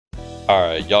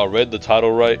Alright, y'all read the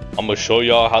title right. I'm gonna show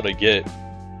y'all how to get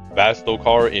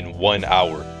Vastocar in 1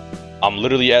 hour. I'm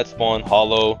literally at spawn,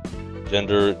 hollow,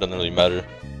 gender, doesn't really matter.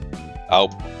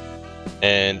 Out.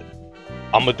 And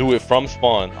I'm gonna do it from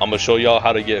spawn. I'm gonna show y'all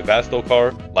how to get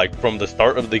Vastocar like from the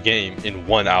start of the game in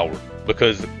 1 hour.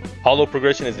 Because hollow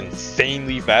progression is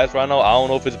insanely fast right now. I don't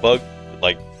know if it's bugged.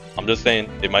 Like, I'm just saying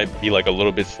it might be like a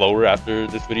little bit slower after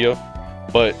this video.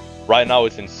 But right now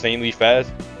it's insanely fast.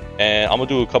 And I'm gonna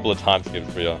do a couple of time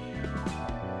skips for y'all.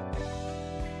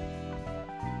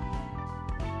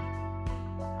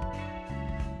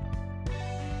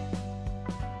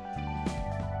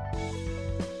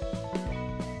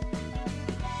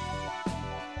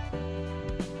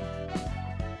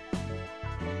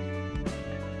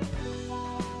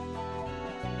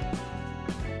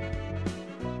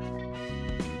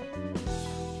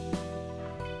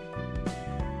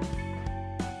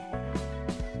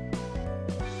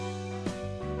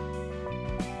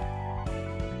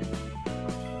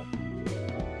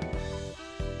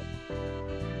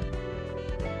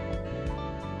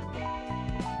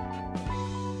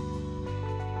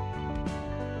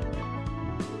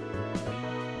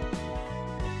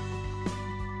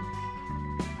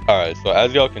 Alright, so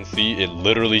as y'all can see, it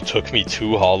literally took me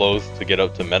 2 hollows to get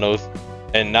up to Menos.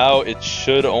 And now it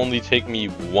should only take me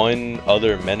 1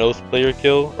 other Menos player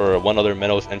kill, or 1 other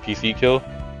Menos NPC kill,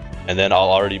 and then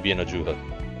I'll already be in adjucha.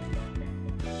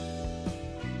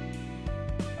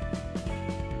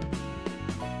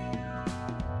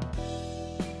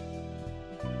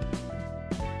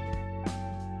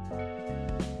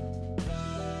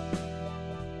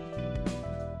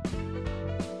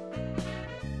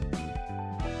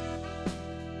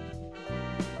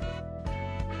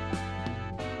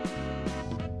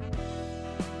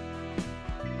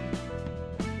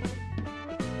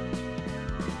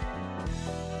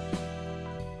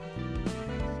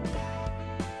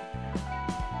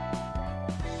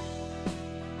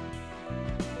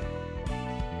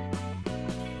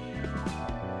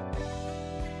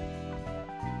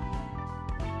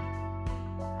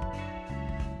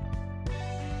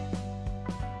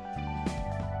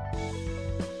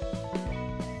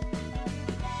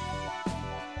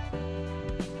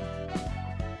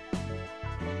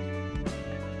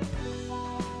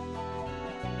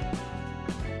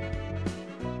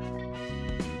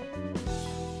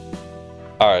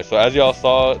 Alright, so as y'all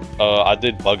saw, I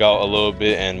did bug out a little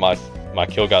bit and my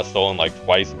kill got stolen like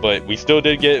twice, but we still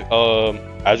did get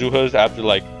adjuchas after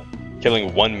like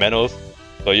killing 1 Menos.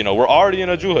 So, you know, we're already in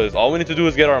adjuchas. All we need to do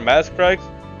is get our mask cracks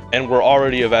and we're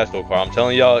already a Vastocar. I'm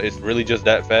telling y'all, it's really just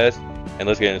that fast, and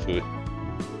let's get into it.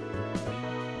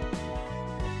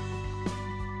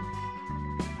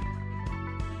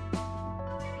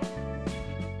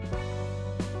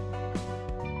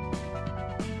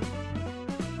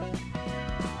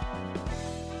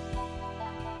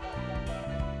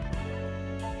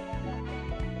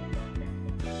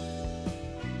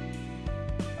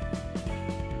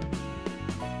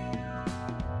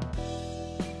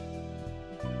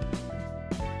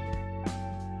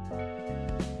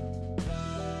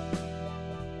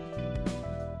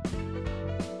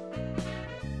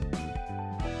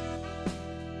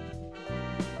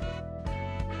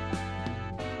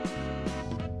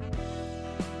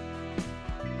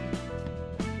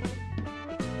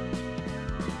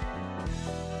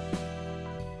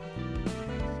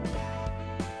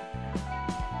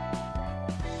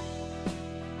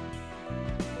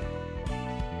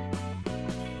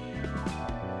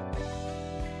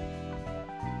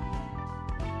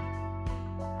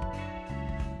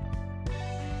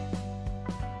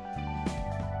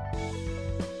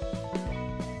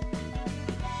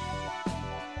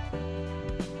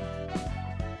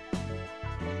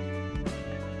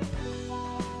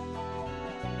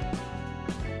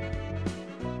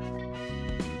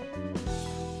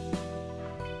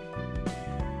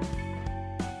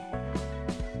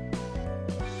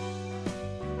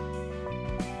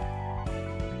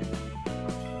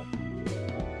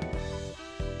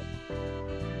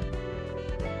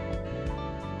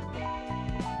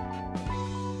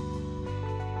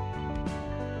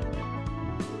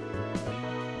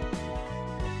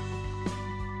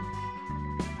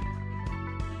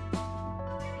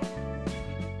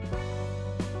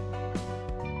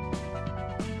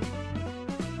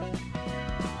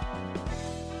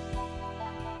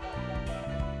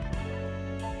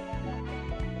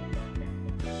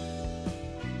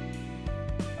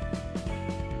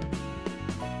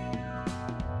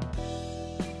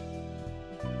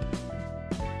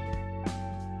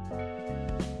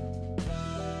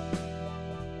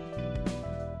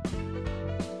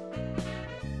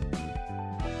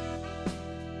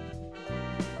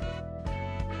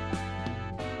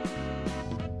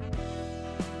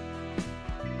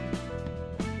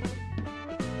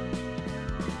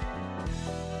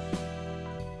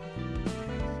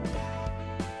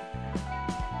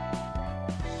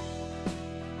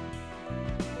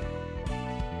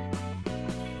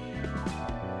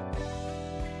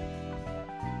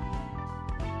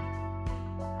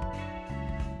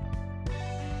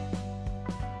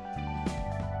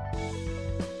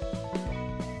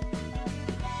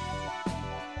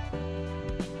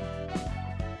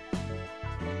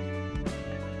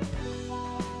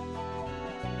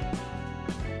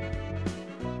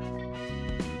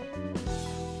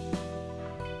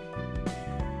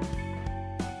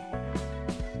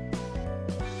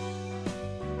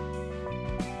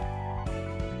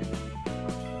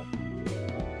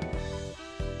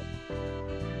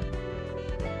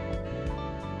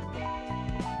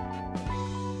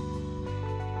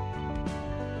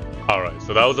 Alright,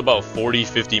 so that was about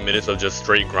 40-50 minutes of just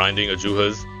straight grinding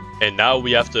adjuchas. And now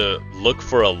we have to look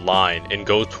for a line and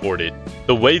go toward it.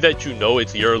 The way that you know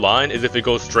it's your line is if it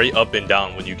goes straight up and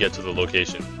down when you get to the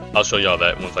location. I'll show y'all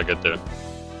that once I get there.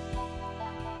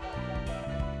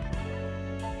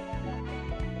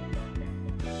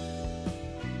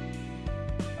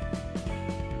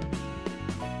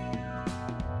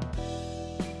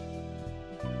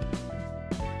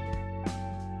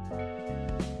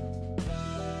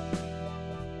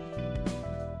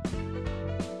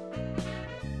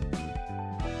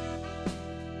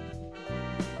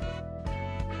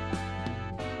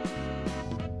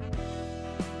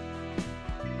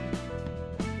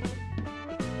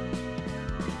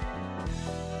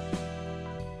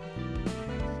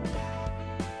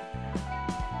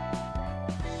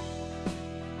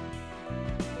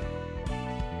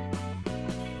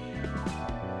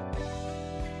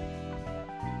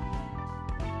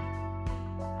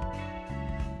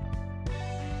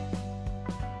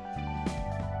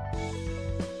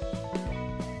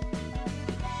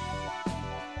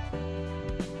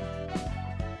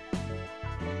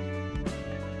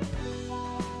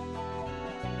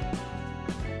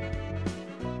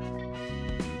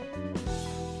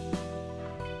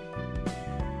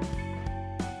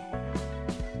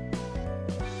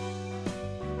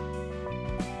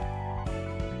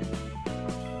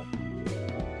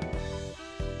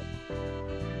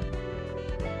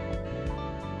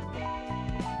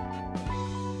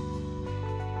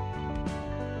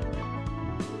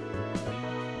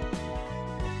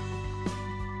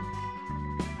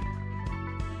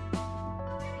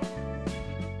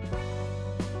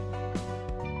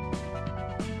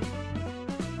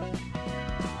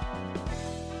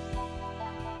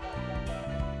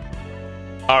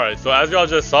 Alright, so as y'all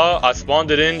just saw, I spawned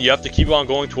it in. You have to keep on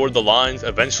going toward the lines.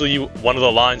 Eventually, one of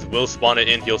the lines will spawn it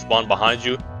in. He'll spawn behind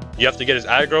you. You have to get his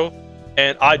aggro.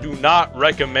 And I do not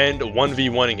recommend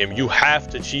 1v1ing him. You have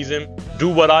to cheese him. Do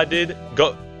what I did.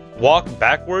 Go walk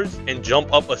backwards and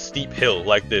jump up a steep hill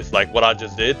like this, like what I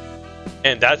just did.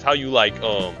 And that's how you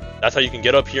that's how you can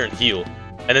get up here and heal.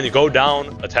 And then you go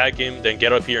down, attack him, then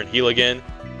get up here and heal again.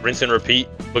 Rinse and repeat,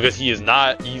 because he is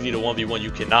not easy to 1v1.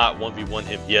 You cannot 1v1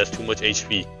 him. He has too much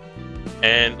HP.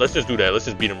 And let's just do that. Let's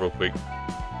just beat him real quick.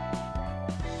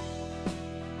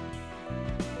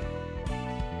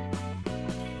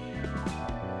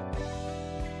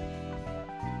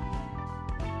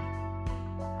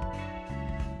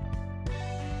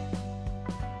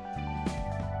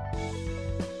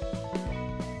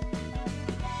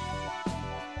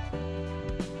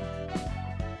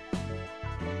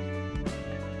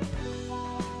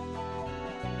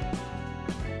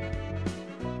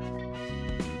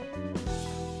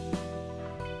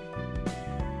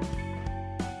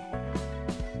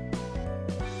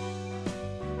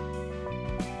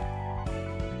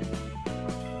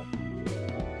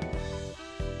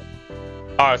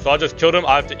 Alright, so I just killed him.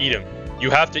 I have to eat him.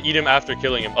 You have to eat him after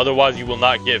killing him. Otherwise, you will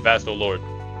not get Vastolorde.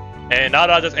 And now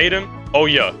that I just ate him, oh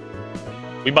yeah.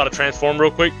 We about to transform real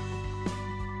quick.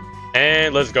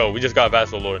 And let's go. We just got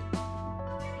Vastolorde.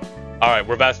 Alright,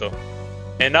 we're Vasto.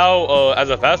 And now,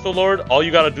 as a Vastolorde, all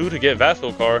you gotta do to get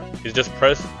Vastocar is just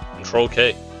press Control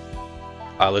K.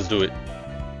 Alright, let's do it.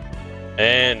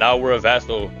 And now we're a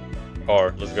Vastocar.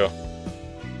 Let's go.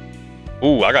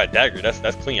 Ooh, I got Dagger.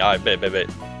 That's clean. Alright, bet.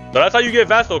 So that's how you get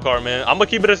Vastocar, man. I'm gonna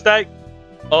keep it a stack.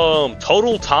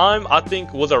 Total time I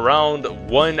think was around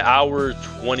 1 hour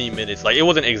 20 minutes. Like, it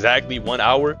wasn't exactly 1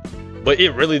 hour, but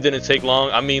it really didn't take long.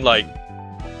 I mean, like,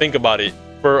 think about it.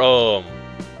 For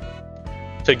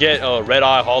to get Red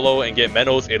Eye Hollow and get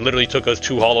Menos, it literally took us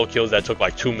 2 Hollow kills that took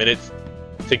like 2 minutes.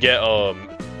 To get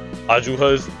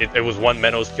adjuchas, it was 1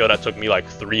 Menos kill that took me like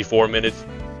 3-4 minutes.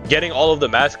 Getting all of the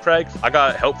mask cracks, I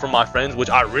got help from my friends, which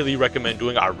I really recommend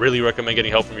doing. I really recommend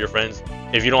getting help from your friends.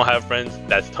 If you don't have friends,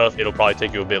 that's tough. It'll probably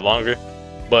take you a bit longer.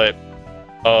 But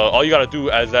all you gotta do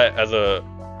as a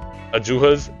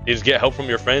adjuchas is get help from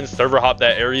your friends, server hop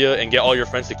that area, and get all your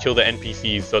friends to kill the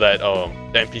NPCs so that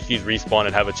the NPCs respawn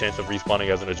and have a chance of respawning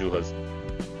as an adjuchas.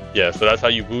 Yeah, so that's how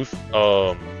you boost.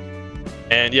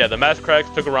 And yeah, the mask cracks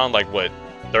took around like what,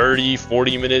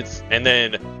 30-40 minutes, and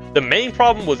then the main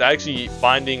problem was actually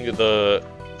finding the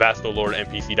Vastolorde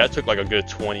NPC. That took like a good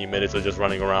 20 minutes of just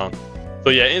running around. So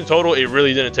yeah, in total, it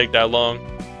really didn't take that long.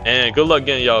 And good luck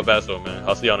getting y'all Vasto, man.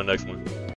 I'll see y'all on the next one.